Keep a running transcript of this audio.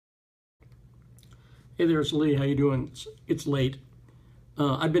Hey there, it's Lee. How you doing? It's late.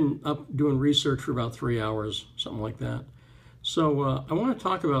 I've been up doing research for about 3 hours, something like that. So I want to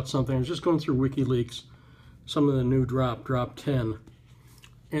talk about something. I was just going through WikiLeaks, some of the new drop 10.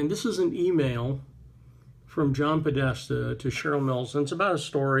 And this is an email from John Podesta to Cheryl Mills. And it's about a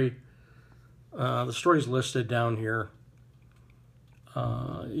story. The story's listed down here.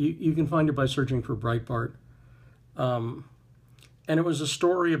 You can find it by searching for Breitbart. And it was a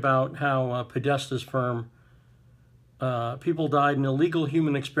story about how Podesta's firm, people died in illegal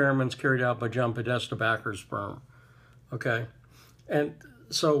human experiments carried out by John Podesta backers' firm. Okay. And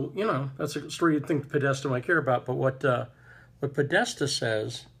so, you know, that's a story you'd think Podesta might care about. But what Podesta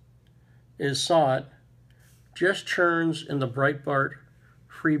says is, saw it, just churns in the Breitbart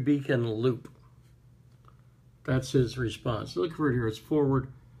Free Beacon loop. That's his response. Look for it here. It's forward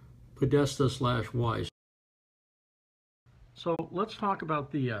Podesta/Weiss. So let's talk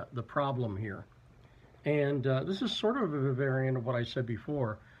about the problem here. And this is sort of a variant of what I said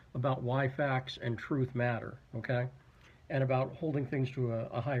before about why facts and truth matter, okay? And about holding things to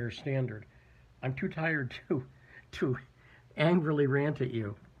a higher standard. I'm too tired to angrily rant at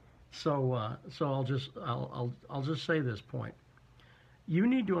you. So I'll just say this point. You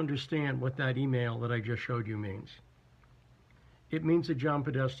need to understand what that email that I just showed you means. It means that John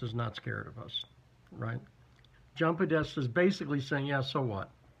Podesta is not scared of us, right? John Podesta is basically saying, yeah, so what?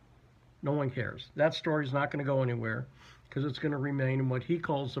 No one cares. That story's not going to go anywhere because it's going to remain in what he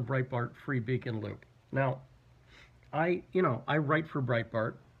calls the Breitbart Free Beacon loop. Now, I write for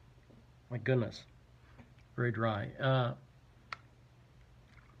Breitbart. My goodness, very dry.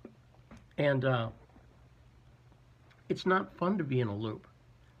 It's not fun to be in a loop.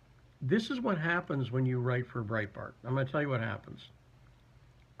 This is what happens when you write for Breitbart. I'm going to tell you what happens.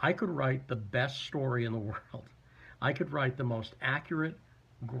 I could write the best story in the world. I could write the most accurate,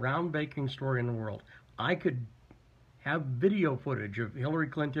 groundbreaking story in the world. I could have video footage of Hillary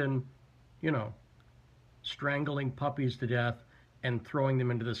Clinton, strangling puppies to death and throwing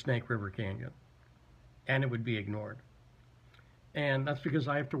them into the Snake River Canyon. And it would be ignored. And that's because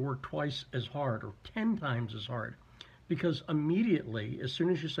I have to work twice as hard or 10 times as hard. Because immediately, as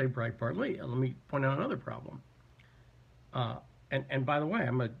soon as you say Breitbart, let me point out another problem. And by the way,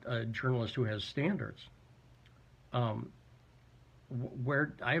 I'm a journalist who has standards.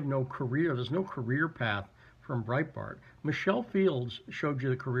 Where I have no career, there's no career path from Breitbart. Michelle Fields showed you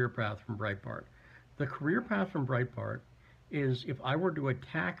the career path from Breitbart. The career path from Breitbart is if I were to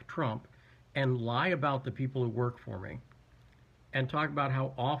attack Trump and lie about the people who work for me and talk about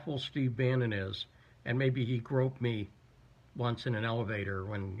how awful Steve Bannon is, and maybe he groped me once in an elevator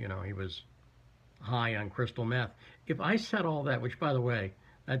when, he was high on crystal meth. If I said all that, which by the way,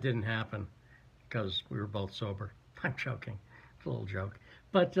 that didn't happen because we were both sober. I'm joking. It's a little joke.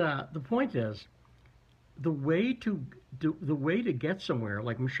 But the point is, the way to get somewhere,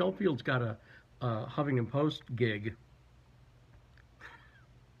 like Michelle Fields got a Huffington Post gig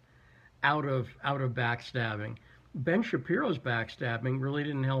out of backstabbing. Ben Shapiro's backstabbing really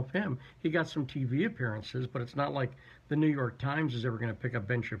didn't help him. He got some TV appearances, but it's not like the New York Times is ever going to pick up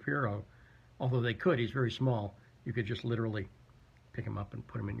Ben Shapiro, although they could. He's very small. You could just literally pick him up and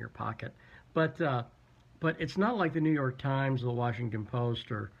put him in your pocket. But it's not like the New York Times or the Washington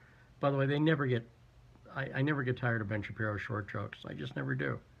Post, or, by the way, they never get, I never get tired of Ben Shapiro's short jokes. I just never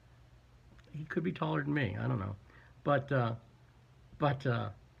do. He could be taller than me. I don't know. But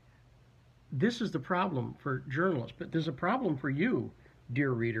this is the problem for journalists. But there's a problem for you, dear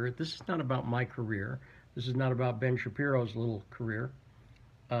reader. This is not about my career. This is not about Ben Shapiro's little career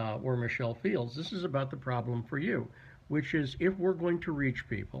or Michelle Fields. This is about the problem for you, which is if we're going to reach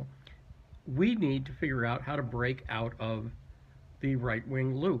people, we need to figure out how to break out of the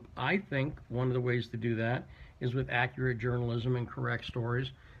right-wing loop. I think one of the ways to do that is with accurate journalism and correct stories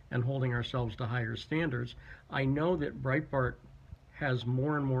and holding ourselves to higher standards. I know that Breitbart has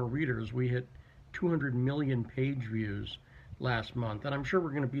more and more readers. We hit 200 million page views last month, and I'm sure we're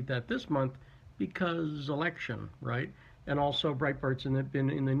going to beat that this month because election, right? And also Breitbart's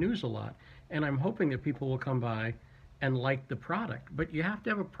been in the news a lot, and I'm hoping that people will come by and like the product. But you have to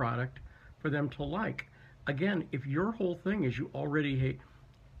have a product for them to like. Again, if your whole thing is you already hate,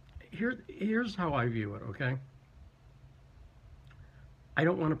 here's how I view it, okay? I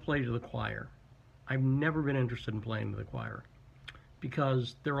don't want to play to the choir. I've never been interested in playing to the choir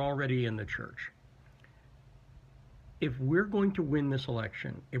because they're already in the church. If we're going to win this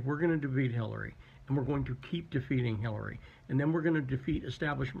election, if we're going to defeat Hillary, and we're going to keep defeating Hillary, and then we're going to defeat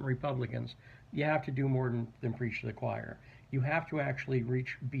establishment Republicans, you have to do more than preach to the choir. You have to actually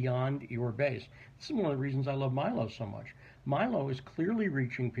reach beyond your base. This is one of the reasons I love Milo so much. Milo is clearly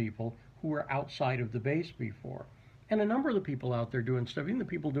reaching people who were outside of the base before. And a number of the people out there doing stuff, even the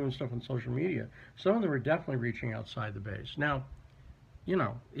people doing stuff on social media, some of them are definitely reaching outside the base. Now,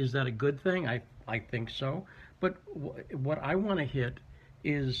 is that a good thing? I think so. But what I want to hit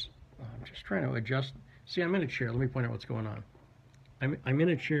is, I'm just trying to adjust. See, I'm in a chair. Let me point out what's going on. I'm in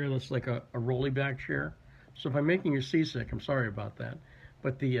a chair that's like a rolly back chair. So if I'm making you seasick, I'm sorry about that.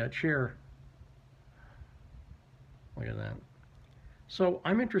 But the chair, look at that. So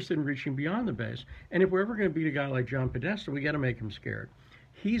I'm interested in reaching beyond the base. And if we're ever going to beat a guy like John Podesta, we got to make him scared.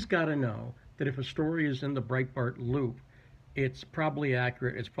 He's got to know that if a story is in the Breitbart loop, it's probably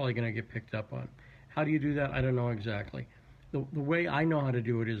accurate. It's probably going to get picked up on. How do you do that? I don't know exactly. The way I know how to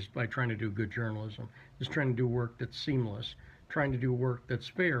do it is by trying to do good journalism, is trying to do work that's seamless, trying to do work that's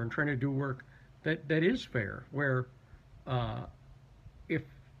fair, and trying to do work that is fair, where if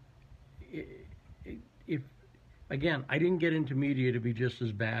if again, I didn't get into media to be just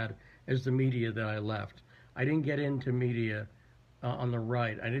as bad as the media that I left. I didn't get into media on the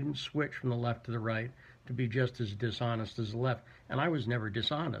right. I didn't switch from the left to the right to be just as dishonest as the left. And I was never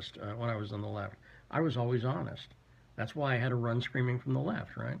dishonest when I was on the left. I was always honest. That's why I had to run screaming from the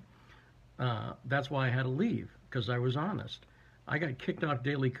left, right? That's why I had to leave, because I was honest. I got kicked off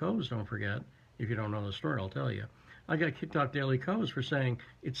Daily Kos, don't forget. If you don't know the story, I'll tell you. I got kicked off Daily Kos for saying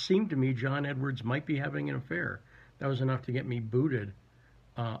it seemed to me John Edwards might be having an affair. That was enough to get me booted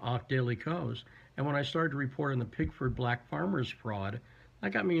off Daily Kos. And when I started to report on the Pigford black farmers fraud,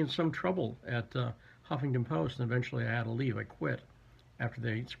 that got me in some trouble at Huffington Post, and eventually I had to leave. I quit after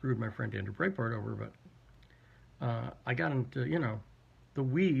they screwed my friend Andrew Breitbart over, but I got into, the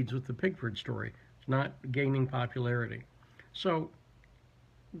weeds with the Pigford story. It's not gaining popularity. So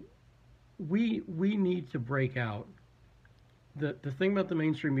we need to break out. The thing about the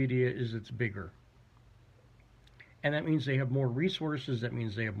mainstream media is it's bigger. And that means they have more resources. That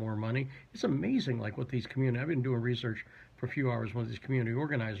means they have more money. It's amazing, like what these community. I've been doing research for a few hours. What these community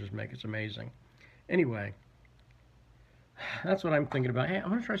organizers make. It's amazing. Anyway, that's what I'm thinking about. Hey, I'm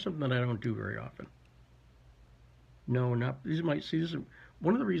going to try something that I don't do very often. No, not these. Might see this. Is,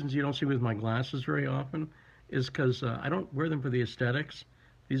 one of the reasons you don't see me with my glasses very often is because I don't wear them for the aesthetics.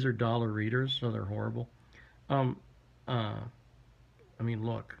 These are dollar readers, so they're horrible. I mean,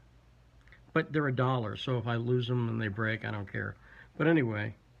 look. But they're $1, so if I lose them and they break, I don't care. But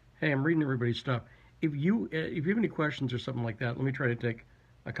anyway, hey, I'm reading everybody's stuff. If you have any questions or something like that, let me try to take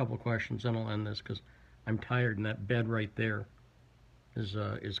a couple of questions, then I'll end this because I'm tired, and that bed right there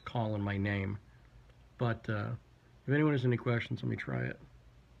is calling my name. But if anyone has any questions, let me try it.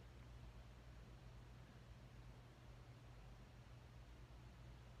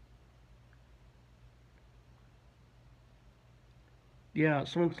 Yeah,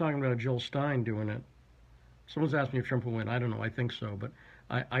 someone's talking about Jill Stein doing it. Someone's asked me if Trump will win. I don't know. I think so, but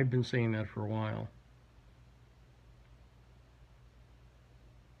I've been saying that for a while.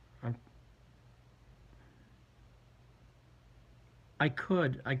 I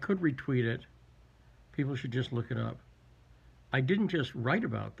could retweet it. People should just look it up. I didn't just write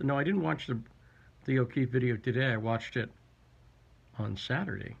about it. No, I didn't watch the O'Keefe video today. I watched it on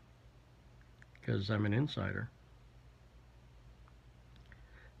Saturday because I'm an insider.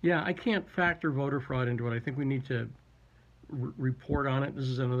 Yeah, I can't factor voter fraud into it. I think we need to report on it. This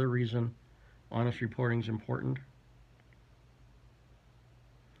is another reason honest reporting is important.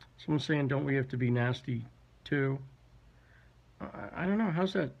 Someone's saying, don't we have to be nasty too? I don't know.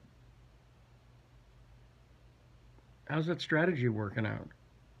 How's that strategy working out?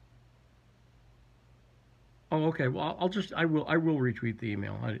 Oh, okay. Well, I will retweet the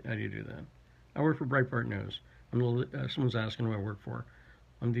email. How do you do that? I work for Breitbart News. Someone's asking who I work for.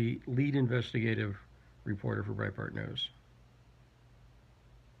 I'm the lead investigative reporter for Breitbart News.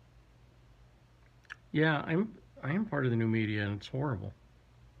 Yeah, I am part of the new media, and it's horrible.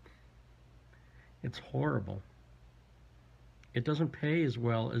 It's horrible. It doesn't pay as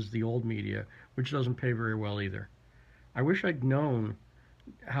well as the old media, which doesn't pay very well either. I wish I'd known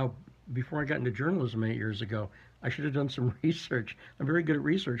how, before I got into journalism 8 years ago, I should have done some research. I'm very good at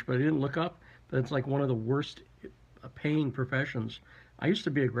research, but I didn't look up that it's like one of the worst paying professions. I used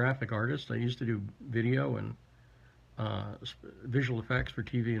to be a graphic artist. I used to do video and visual effects for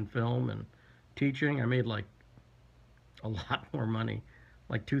TV and film and teaching. I made like a lot more money,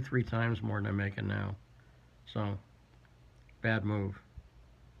 like 2-3 times more than I'm making now. So, bad move,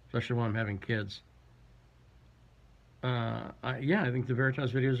 especially when I'm having kids. Yeah, I think the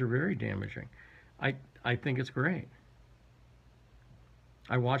Veritas videos are very damaging. I think it's great.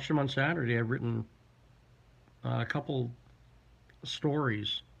 I watched them on Saturday. I've written a couple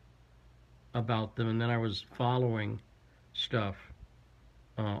stories about them, and then I was following stuff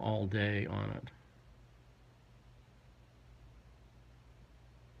all day on it.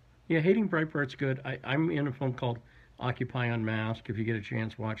 Yeah, Hating Breitbart's good. I'm in a film called Occupy Unmasked. If you get a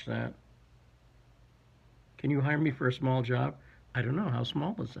chance, watch that. Can you hire me for a small job? I don't know. How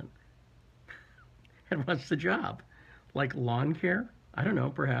small is it? And what's the job? Like lawn care? I don't know,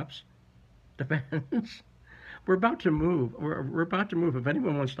 perhaps. Depends. We're about to move. We're about to move. If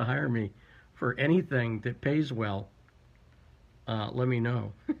anyone wants to hire me for anything that pays well, let me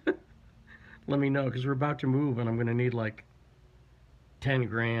know. Let me know because we're about to move and I'm going to need like 10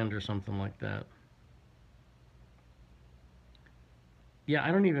 grand or something like that. Yeah,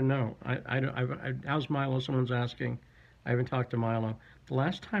 I don't even know. How's Milo? Someone's asking. I haven't talked to Milo. The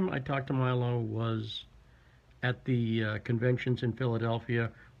last time I talked to Milo was at the conventions in Philadelphia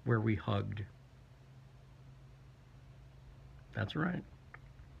where we hugged. That's right.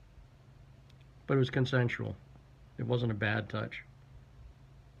 But it was consensual. It wasn't a bad touch.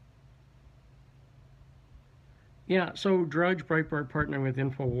 Yeah, so Drudge, Breitbart partnering with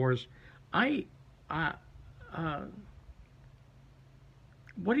InfoWars. I, uh, uh,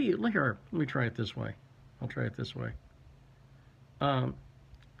 what do you, here, let me try it this way. I'll try it this way. Um,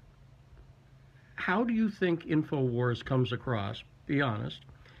 how do you think InfoWars comes across? Be honest.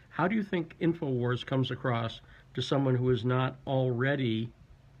 How do you think InfoWars comes across to someone who is not already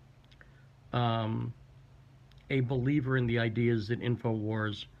um, a believer in the ideas that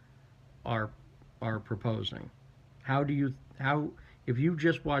InfoWars are are proposing? How if you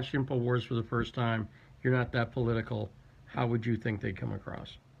just watched InfoWars for the first time, you're not that political, how would you think they'd come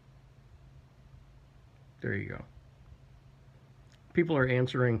across? There you go. People are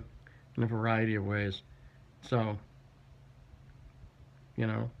answering in a variety of ways. So, you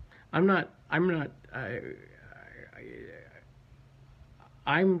know, I'm not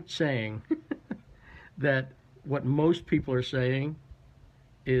I'm saying that what most people are saying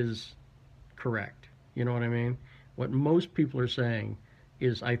is correct. You know what I mean? What most people are saying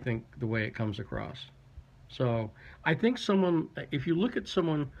is, I think, the way it comes across. So I think someone, if you look at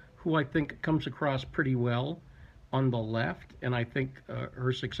someone who I think comes across pretty well on the left, and I think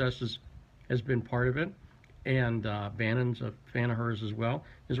her success has been part of it, and Bannon's a fan of hers as well,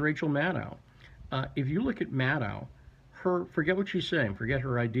 is Rachel Maddow. If you look at Maddow, forget what she's saying, forget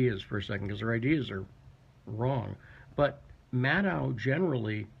her ideas for a second, because her ideas are wrong. But Maddow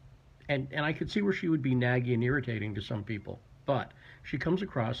generally, and I could see where she would be naggy and irritating to some people, but she comes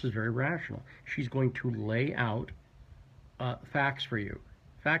across as very rational. She's going to lay out facts for you.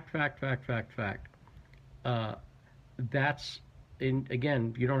 Fact, fact, fact, fact, fact. Uh, that's,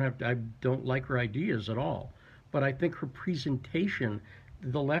 again, you don't have to, I don't like her ideas at all, but I think her presentation,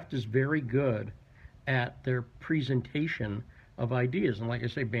 the left is very good at their presentation of ideas. And like I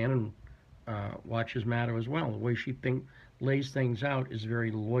say, Bannon watches Maddow as well. The way she lays things out is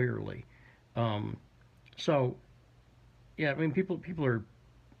very lawyerly. Um, so, yeah, I mean, people are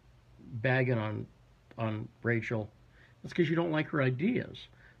bagging on Rachel. It's because you don't like her ideas.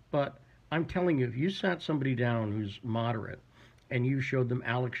 But I'm telling you, if you sat somebody down who's moderate and you showed them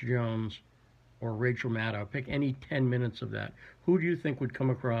Alex Jones or Rachel Maddow, pick any 10 minutes of that, who do you think would come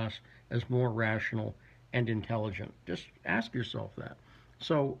across as more rational and intelligent? Just ask yourself that.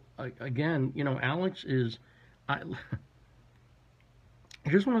 So, again, you know, Alex is... I,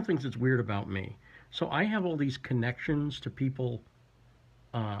 here's one of the things that's weird about me. So I have all these connections to people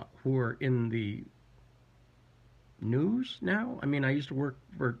who are in the news now. I mean, I used to work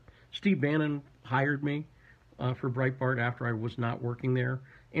for Steve Bannon hired me for Breitbart after I was not working there.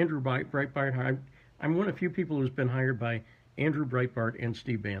 Andrew Breitbart, I'm one of the few people who's been hired by Andrew Breitbart and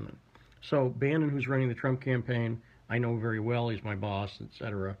Steve Bannon. So Bannon, who's running the Trump campaign, I know very well. He's my boss,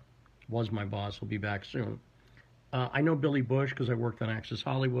 etc. Was my boss. He'll be back soon. I know Billy Bush because I worked on Access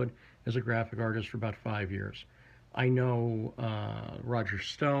Hollywood as a graphic artist for about 5 years. I know Roger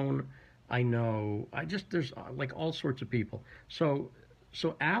Stone. There's like all sorts of people. So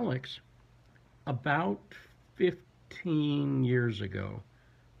Alex, about 15 years ago,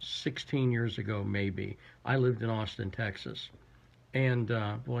 16 years ago maybe, I lived in Austin, Texas. And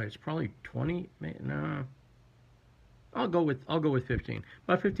boy, it's probably 20, no, I'll go with 15.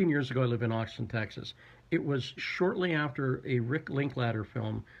 About 15 years ago, I lived in Austin, Texas. It was shortly after a Rick Linklater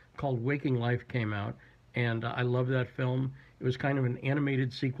film called Waking Life came out, and I loved that film. It was kind of an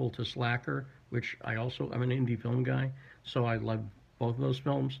animated sequel to Slacker, which I'm an indie film guy, so I loved both of those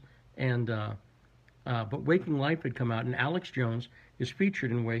films. And but Waking Life had come out, and Alex Jones is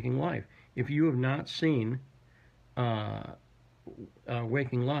featured in Waking Life. If you have not seen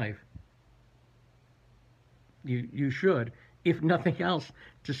Waking Life, you should, if nothing else,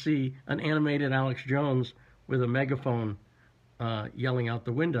 to see an animated Alex Jones with a megaphone yelling out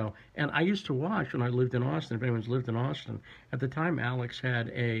the window. And I used to watch when I lived in Austin. If anyone's lived in Austin, at the time Alex had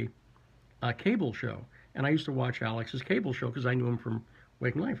a cable show, and I used to watch Alex's cable show because I knew him from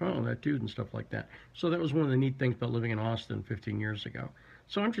Waking Life. Oh, that dude and stuff like that. So that was one of the neat things about living in Austin 15 years ago.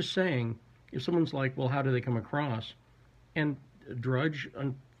 So I'm just saying, if someone's like, well, how do they come across? And Drudge,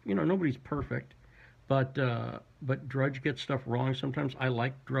 nobody's perfect, but Drudge gets stuff wrong sometimes. I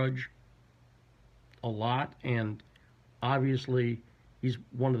like Drudge a lot, and obviously he's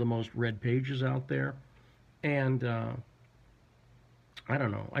one of the most read pages out there. And I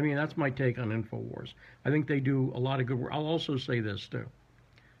don't know. I mean, that's my take on InfoWars. I think they do a lot of good work. I'll also say this too.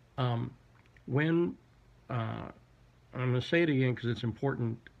 When I'm going to say it again because it's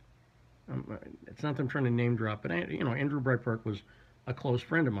important. It's not that I'm trying to name drop, but Andrew Breitbart was a close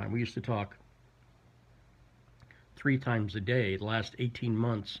friend of mine. We used to talk 3 times a day. The last 18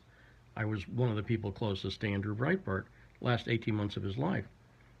 months, I was one of the people closest to Andrew Breitbart. Last 18 months of his life,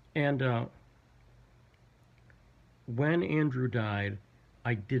 and when Andrew died,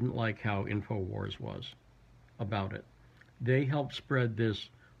 I didn't like how InfoWars was about it. They helped spread this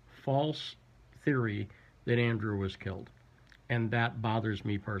false theory that Andrew was killed, and that bothers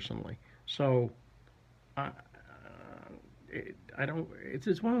me personally. So I don't.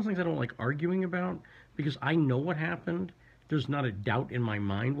 It's one of those things I don't like arguing about because I know what happened. There's not a doubt in my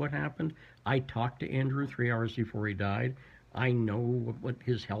mind what happened. I talked to Andrew 3 hours before he died. I know what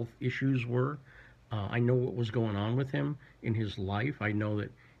his health issues were. I know what was going on with him in his life. I know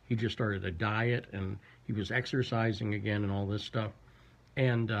that he just started a diet and he was exercising again and all this stuff.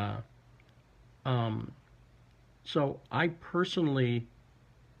 And so I personally,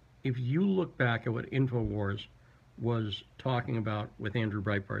 if you look back at what InfoWars was talking about with Andrew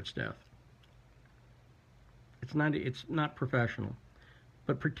Breitbart's death, it's not professional.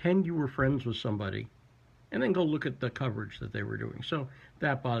 But pretend you were friends with somebody and then go look at the coverage that they were doing. So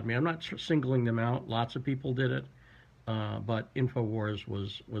that bothered me. I'm not singling them out. Lots of people did it. But InfoWars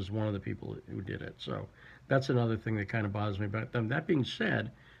was one of the people who did it. So that's another thing that kind of bothers me about them. That being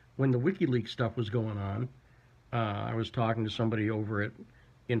said, when the WikiLeaks stuff was going on, I was talking to somebody over at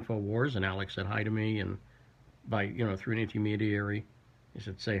InfoWars, and Alex said hi to me, and through an intermediary, he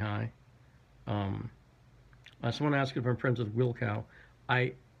said, say hi. Someone asked if I'm friends with Wilkow.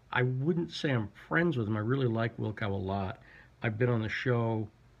 I wouldn't say I'm friends with him. I really like Wilkow a lot. I've been on the show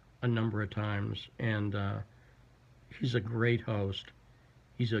a number of times, and he's a great host.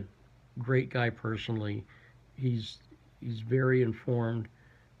 He's a great guy personally. He's very informed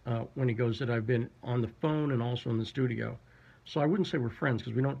when he goes that I've been on the phone and also in the studio. So I wouldn't say we're friends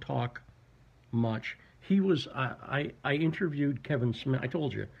because we don't talk much. I interviewed Kevin Smith. I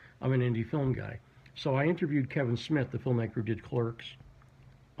told you, I'm an indie film guy. So I interviewed Kevin Smith, the filmmaker who did Clerks.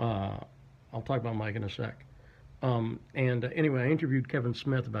 I'll talk about Mike in a sec. Anyway, I interviewed Kevin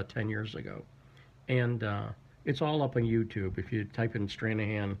Smith about 10 years ago. And it's all up on YouTube. If you type in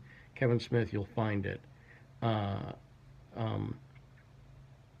Stranahan, Kevin Smith, you'll find it.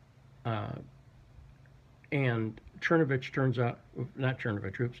 And Chernovich turns out, not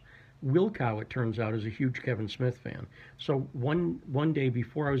Chernovich, oops, Wilkow, it turns out, is a huge Kevin Smith fan. So one day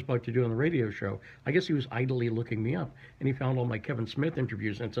before I was about to do on the radio show, I guess he was idly looking me up, and he found all my Kevin Smith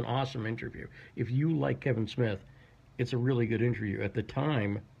interviews, and it's an awesome interview. If you like Kevin Smith, it's a really good interview. At the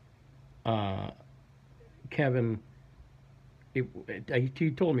time, Kevin, he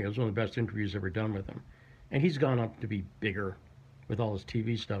told me it was one of the best interviews ever done with him. And he's gone up to be bigger with all his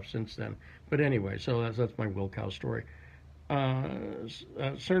TV stuff since then. But anyway, so that's my Wilkow story.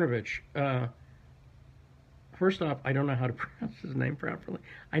 Cernovich, first off, I don't know how to pronounce his name properly.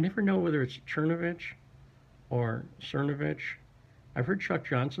 I never know whether it's Chernovich or Cernovich. I've heard Chuck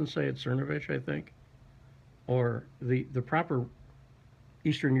Johnson say it's Cernovich, I think. Or the proper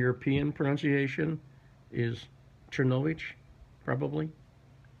Eastern European pronunciation is Chernovich, probably.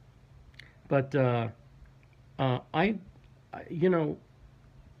 But so I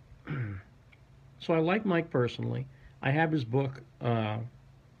like Mike personally. I have his book, Guerrilla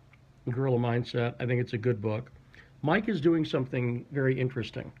Mindset. I think it's a good book. Mike is doing something very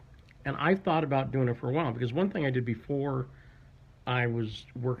interesting. And I've thought about doing it for a while, because one thing I did before I was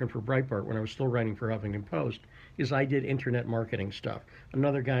working for Breitbart, when I was still writing for Huffington Post, is I did internet marketing stuff.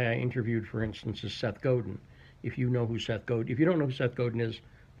 Another guy I interviewed, for instance, is Seth Godin. If you know who Seth Godin, if you don't know who Seth Godin is,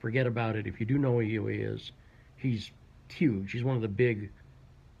 forget about it. If you do know who he is, he's huge. He's one of the big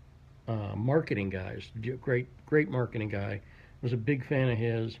marketing guys. Great marketing guy. I was a big fan of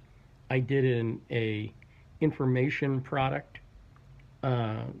his. I did a information product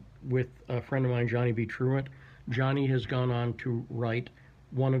with a friend of mine, Johnny B. Truitt. Johnny has gone on to write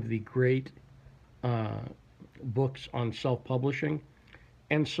one of the great books on self-publishing.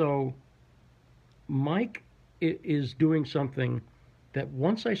 And so Mike is doing something that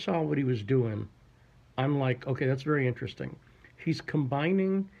once I saw what he was doing, I'm like, okay, that's very interesting. He's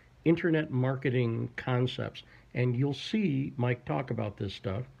combining internet marketing concepts, and you'll see Mike talk about this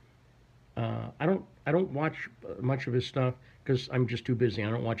stuff. I don't watch much of his stuff because I'm just too busy. I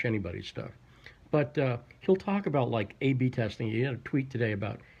don't watch anybody's stuff. But he'll talk about like A/B testing. He had a tweet today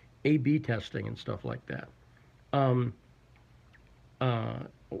about A/B testing and stuff like that. Um,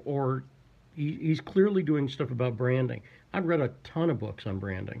 or he's clearly doing stuff about branding. I've read a ton of books on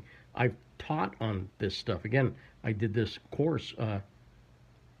branding. I've taught on this stuff. Again, I did this course uh,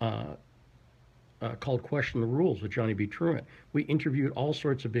 called Question the Rules with Johnny B. Truant. We interviewed all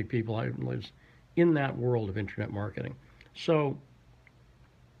sorts of big people. I was in that world of internet marketing. So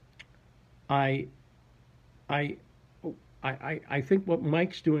I, I, I think what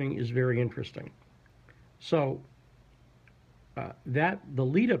Mike's doing is very interesting. So that the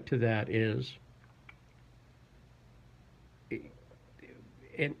lead up to that is,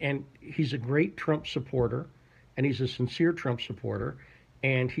 and he's a great Trump supporter, and he's a sincere Trump supporter,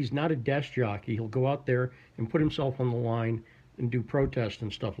 and he's not a desk jockey. He'll go out there and put himself on the line and do protests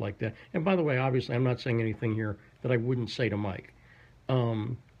and stuff like that. And by the way, obviously, I'm not saying anything here that I wouldn't say to Mike,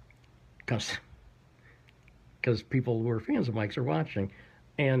 because people who are fans of Mike's are watching.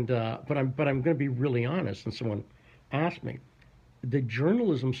 And but I'm going to be really honest. And someone asked me, the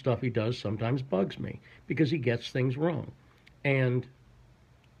journalism stuff he does sometimes bugs me because he gets things wrong, and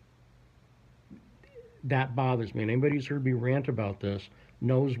that bothers me. And anybody who's heard me rant about this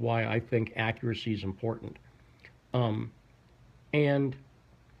knows why I think accuracy is important. And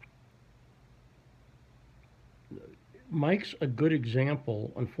Mike's a good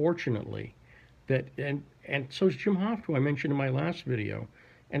example, unfortunately, that and so is Jim Hoft, who I mentioned in my last video,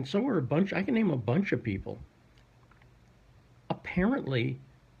 and so are a bunch. I can name a bunch of people. Apparently,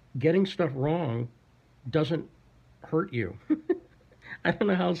 getting stuff wrong doesn't hurt you. I don't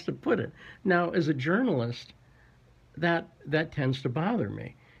know how else to put it. Now, as a journalist, that tends to bother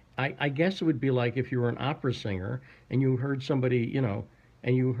me. I guess it would be like if you were an opera singer and you heard somebody,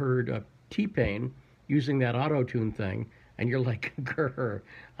 and you heard T-Pain using that auto-tune thing, and you're like, grr,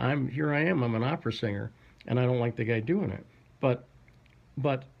 I'm an opera singer, and I don't like the guy doing it.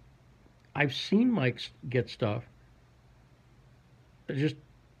 But I've seen Mike get stuff just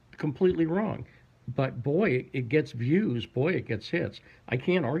completely wrong. But boy, it gets views. Boy, it gets hits. I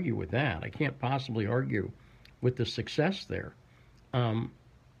can't argue with that. I can't possibly argue with the success there.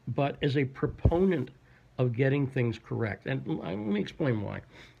 But as a proponent of getting things correct, and let me explain why.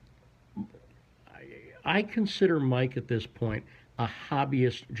 I consider Mike at this point a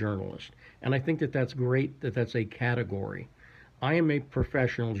hobbyist journalist, and I think that that's great that that's a category. I am a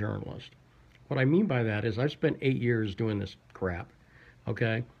professional journalist. What I mean by that is I've spent 8 years doing this crap,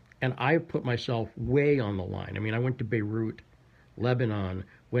 okay? And I've put myself way on the line. I mean, I went to Beirut, Lebanon,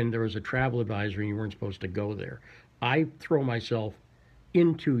 when there was a travel advisory and you weren't supposed to go there. I throw myself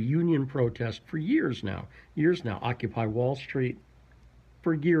into union protest for years now, Occupy Wall Street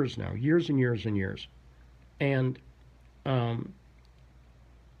for years now, years and years and years. And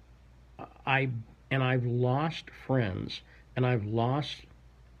I've lost friends and I've lost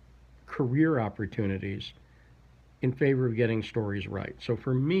career opportunities in favor of getting stories right. So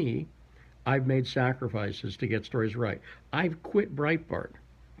for me, I've made sacrifices to get stories right. I've quit Breitbart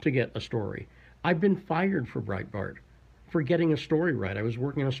to get a story. I've been fired for Breitbart for getting a story right. I was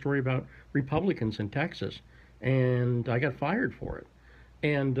working on a story about Republicans in Texas, and I got fired for it.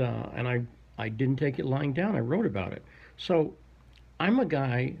 And I didn't take it lying down. I wrote about it. So I'm a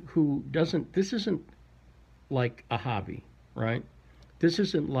guy who doesn't. This isn't like a hobby, right? This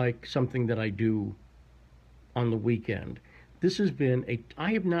isn't like something that I do on the weekend. This has been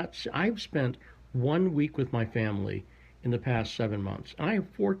I've spent 1 week with my family in the past 7 months. And I have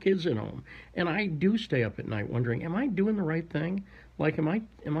 4 kids at home. And I do stay up at night wondering, am I doing the right thing? Like,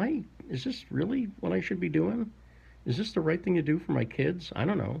 is this really what I should be doing? Is this the right thing to do for my kids? I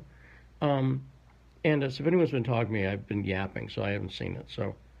don't know. And if anyone's been talking to me, I've been yapping, so I haven't seen it.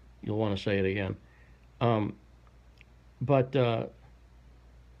 So you'll want to say it again. But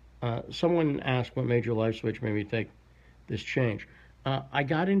someone asked what made your life switch, made me take this change. I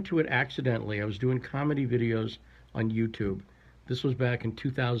got into it accidentally. I was doing comedy videos on YouTube. This was back in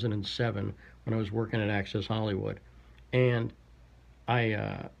 2007 when I was working at Access Hollywood, and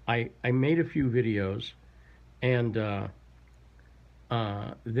I made a few videos, and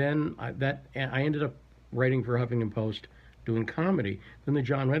then I ended up writing for Huffington Post doing comedy. Then the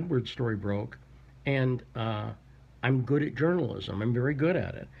John Edwards story broke, and I'm good at journalism. I'm very good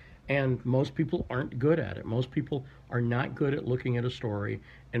at it. And most people aren't good at it. Most people are not good at looking at a story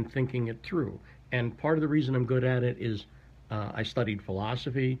and thinking it through. And part of the reason I'm good at it is I studied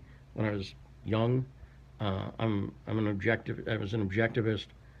philosophy when I was young. I'm an objective. I was an objectivist.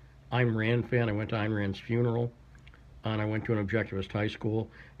 Ayn Rand fan. I went to Ayn Rand's funeral, and I went to an objectivist high school.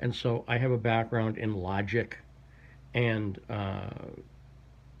 And so I have a background in logic and uh,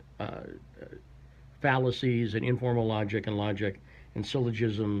 fallacies and informal logic and logic and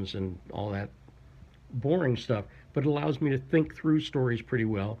syllogisms and all that boring stuff, but it allows me to think through stories pretty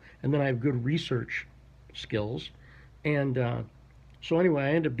well. And then I have good research skills. And so anyway,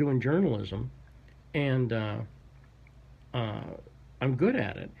 I end up doing journalism, and uh, I'm good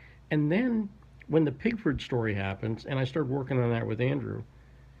at it. And then when the Pigford story happens, and I started working on that with Andrew,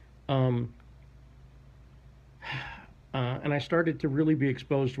 um, and I started to really be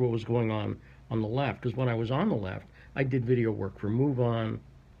exposed to what was going on the left. Because when I was on the left, I did video work for Move On,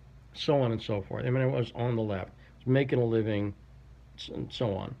 so on and so forth. I mean, I was on the left, was making a living, and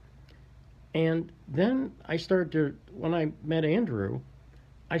so on. And then I started to, when I met Andrew,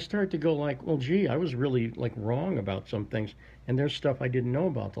 I started to go like, well, gee, I was really like wrong about some things, and there's stuff I didn't know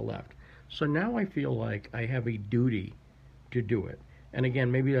about the left. So now I feel like I have a duty to do it. And again,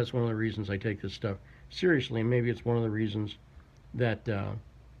 maybe that's one of the reasons I take this stuff seriously, and maybe it's one of the reasons that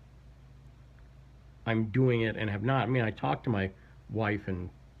I'm doing it and have not. I mean, I talk to my wife and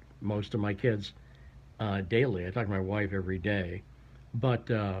most of my kids daily. I talk to my wife every day, but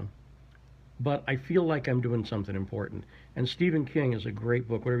I feel like I'm doing something important. And Stephen King is a great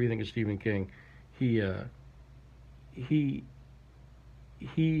book. Whatever you think of Stephen King, he he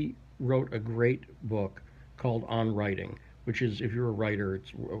he wrote a great book called On Writing, which is, if you're a writer,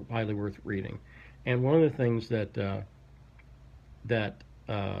 it's highly worth reading. And one of the things that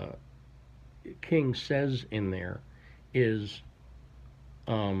King says in there is,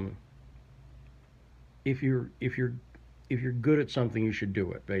 um, if you're good at something, you should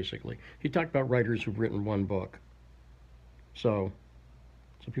do it. Basically, he talked about writers who've written one book. So,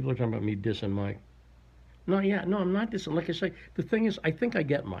 people are talking about me dissing Mike. No, yeah, no, I'm not dissing. Like I say, the thing is, I think I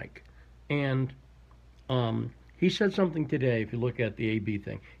get Mike, and he said something today. If you look at the AB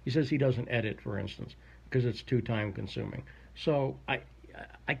thing, he says he doesn't edit, for instance, because it's too time consuming. So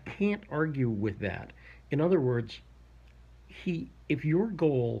I can't argue with that. In other words, if your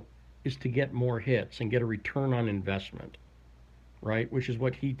goal is to get more hits and get a return on investment, right, which is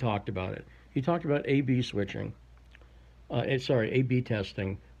what he talked about it. He talked about A/B switching, A/B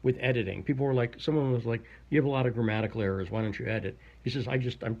testing with editing. People were like, someone was like, "You have a lot of grammatical errors. Why don't you edit?" He says, I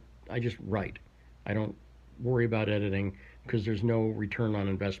just write. I don't worry about editing because there's no return on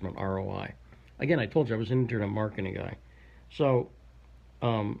investment, ROI." Again, I told you I was an internet marketing guy, so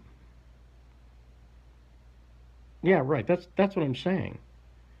um, yeah, right. That's what I'm saying.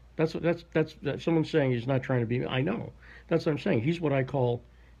 That's someone saying he's not trying to be. I know. That's what I'm saying. He's what I call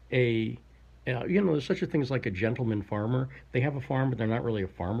a, there's such a thing as like a gentleman farmer. They have a farm, but they're not really a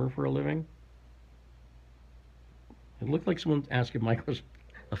farmer for a living. It looked like someone asked if Mike was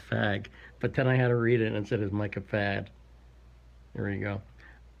a fag, but then I had to read it and it said, "Is Mike a fad?" There you go.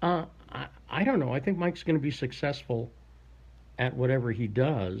 I don't know. I think Mike's going to be successful at whatever he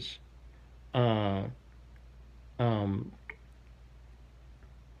does. Uh, um,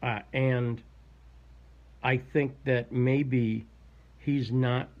 and I think that maybe he's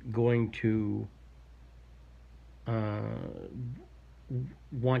not going to uh,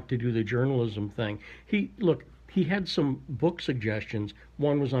 want to do the journalism thing. He had some book suggestions.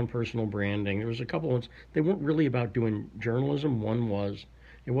 One was on personal branding. There was a couple ones. They weren't really about doing journalism. One was,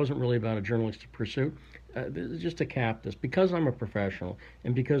 it wasn't really about a journalistic pursuit. Just to cap this, because I'm a professional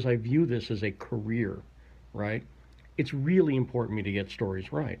and because I view this as a career, right? It's really important to me to get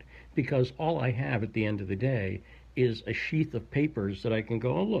stories right, because all I have at the end of the day is a sheath of papers that I can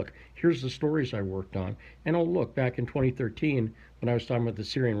go, oh, look, here's the stories I worked on. And oh, look, back in 2013, when I was talking about the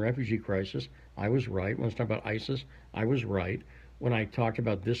Syrian refugee crisis, I was right. When I was talking about ISIS, I was right. When I talked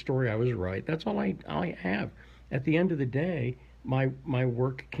about this story, I was right. That's all I have. At the end of the day, my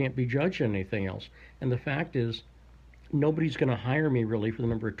work can't be judged on anything else. And the fact is, nobody's going to hire me really for the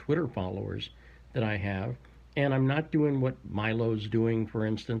number of Twitter followers that I have. And I'm not doing what Milo's doing, for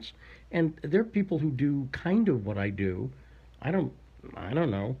instance. And there are people who do kind of what I do. I don't I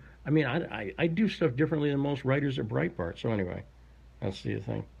don't know. I mean, I do stuff differently than most writers at Breitbart. So anyway, that's the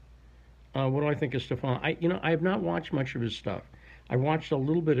thing. What do I think of Stefan? I have not watched much of his stuff. I watched a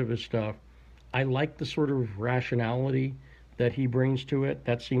little bit of his stuff. I like the sort of rationality that he brings to it.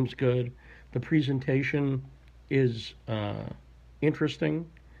 That seems good. The presentation is interesting.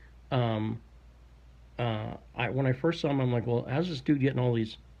 Um, when I first saw him, I'm like, well, how's this dude getting all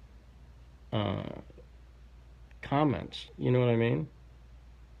these uh, comments. You know what I mean?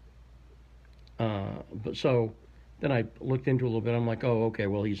 But so then I looked into it a little bit. I'm like, oh, okay.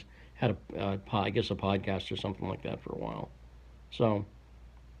 Well, he's had I guess a podcast or something like that for a while. So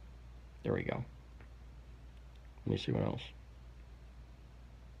there we go. Let me see what else.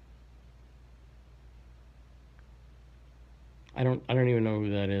 I don't even know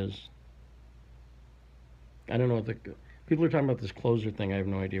who that is. I don't know what the people are talking about this closer thing. I have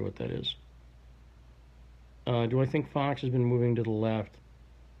no idea what that is. Do I think Fox has been moving to the left?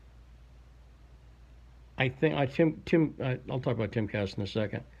 I think I'll talk about Timcast in a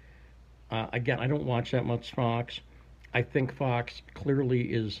second. Again, I don't watch that much Fox. I think Fox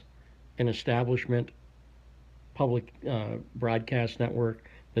clearly is an establishment public broadcast network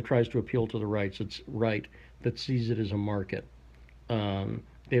that tries to appeal to the rights. It's right that sees it as a market.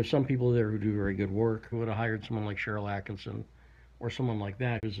 They have some people there who do very good work. Who would have hired someone like Cheryl Atkinson or someone like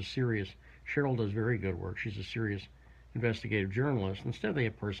that who's a serious. Cheryl does very good work. She's a serious investigative journalist. Instead, they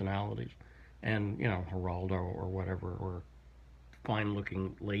have personalities, and Geraldo or whatever, or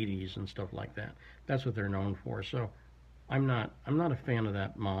fine-looking ladies and stuff like that. That's what they're known for. So, I'm not a fan of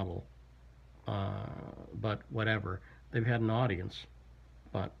that model. But whatever. They've had an audience.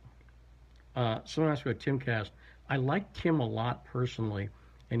 But someone asked me about Timcast. I like Tim a lot personally,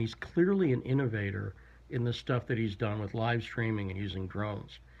 and he's clearly an innovator in the stuff that he's done with live streaming and using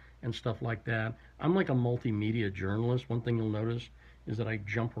drones and stuff like that. I'm like a multimedia journalist. One thing you'll notice is that I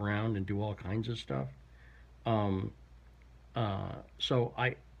jump around and do all kinds of stuff. Um, so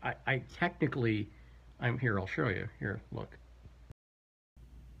I technically, I'm here. I'll show you. Here, look.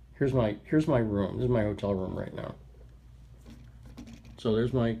 Here's my room. This is my hotel room right now. So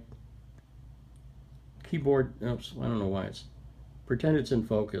there's my keyboard. Oops, I don't know why it's. Pretend it's in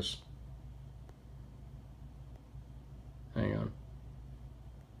focus. Hang on.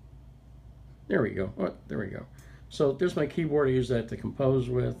 There we go. Oh, there we go. So there's my keyboard. I use that to compose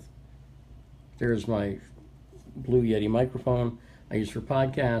with. There's my Blue Yeti microphone I use for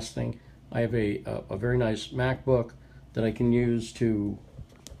podcasting. I have a very nice MacBook that I can use to.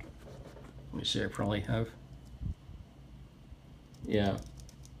 Let me see. I probably have. Yeah.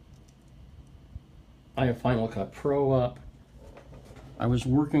 I have Final Cut Pro up. I was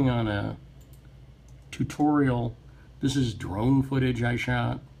working on a tutorial. This is drone footage I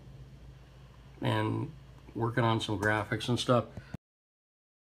shot, and working on some graphics and stuff.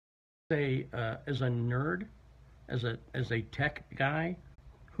 As a nerd, as a tech guy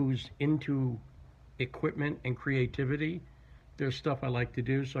who's into equipment and creativity, there's stuff I like to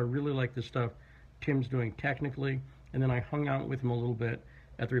do. So I really like the stuff Tim's doing technically. And then I hung out with him a little bit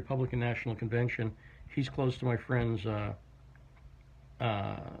at the Republican National Convention. He's close to my friends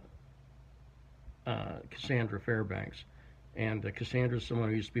Cassandra Fairbanks. And Cassandra's someone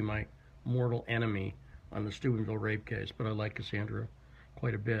who used to be my mortal enemy on the Steubenville rape case, but I like Cassandra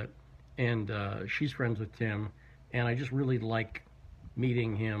quite a bit. And she's friends with Tim, and I just really like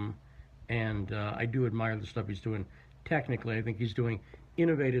meeting him, and I do admire the stuff he's doing technically. I think he's doing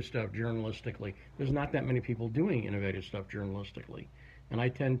innovative stuff journalistically. There's not that many people doing innovative stuff journalistically, and I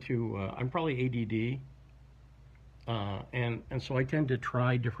tend to, I'm probably ADD, and so I tend to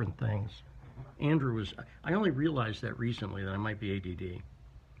try different things. I only realized that recently that I might be ADD.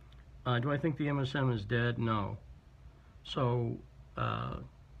 Do I think the MSM is dead? No. So, I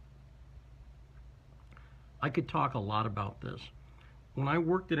could talk a lot about this. When I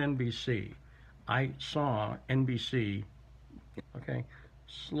worked at NBC, I saw NBC, okay,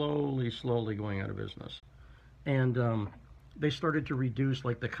 slowly going out of business. And they started to reduce,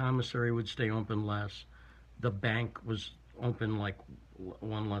 like the commissary would stay open less. The bank was open like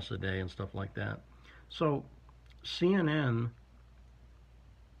one less a day and stuff like that. So CNN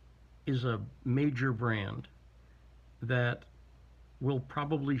is a major brand that will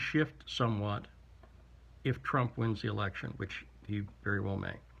probably shift somewhat if Trump wins the election, which he very well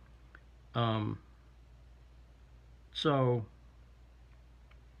may. So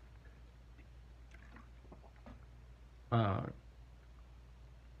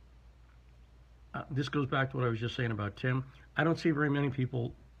this goes back to what I was just saying about Tim. I don't see very many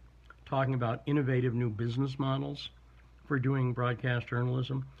people talking about innovative new business models for doing broadcast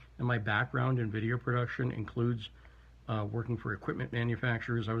journalism. And my background in video production includes working for equipment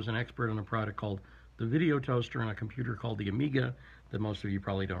manufacturers. I was an expert on a product called the Video Toaster and a computer called the Amiga that most of you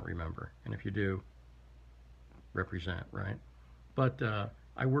probably don't remember. And if you do, represent, right? But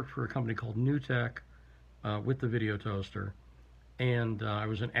I worked for a company called NewTek with the Video Toaster, and I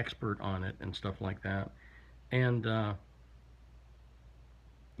was an expert on it and stuff like that. And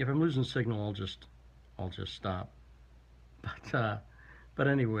if I'm losing signal, I'll just stop. But But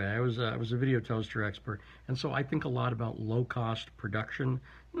anyway, I was a video toaster expert, and so I think a lot about low cost production.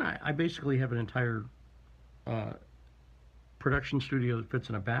 And I basically have an entire uh, production studio that fits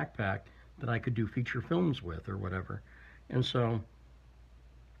in a backpack that I could do feature films with or whatever. And so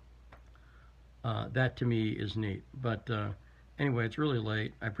that to me is neat. But anyway, it's really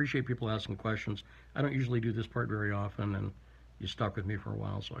late. I appreciate people asking questions. I don't usually do this part very often, and you stuck with me for a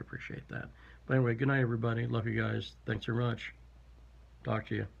while, so I appreciate that. But anyway, good night, everybody. Love you guys. Thanks very much. Talk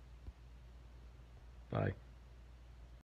to you. Bye.